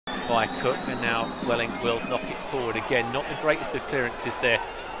by Cook, and now Welling will knock it forward again. Not the greatest of clearances there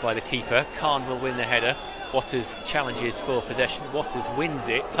by the keeper. Khan will win the header. Waters challenges for possession. Waters wins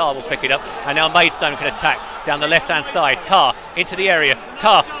it. Tar will pick it up, and now Maidstone can attack down the left-hand side. Tar into the area.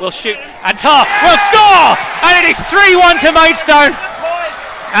 Tar will shoot, and Tar will score! And it is 3-1 to Maidstone.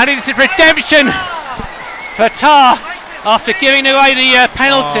 And it is redemption for Tar after giving away the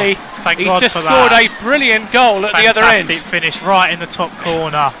penalty. He's just scored a brilliant goal at the other end. Fantastic finish right in the top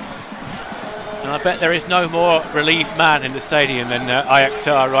corner. And I bet there is no more relieved man in the stadium than Ayuk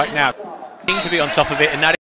right now. Seem to be on top of it, and that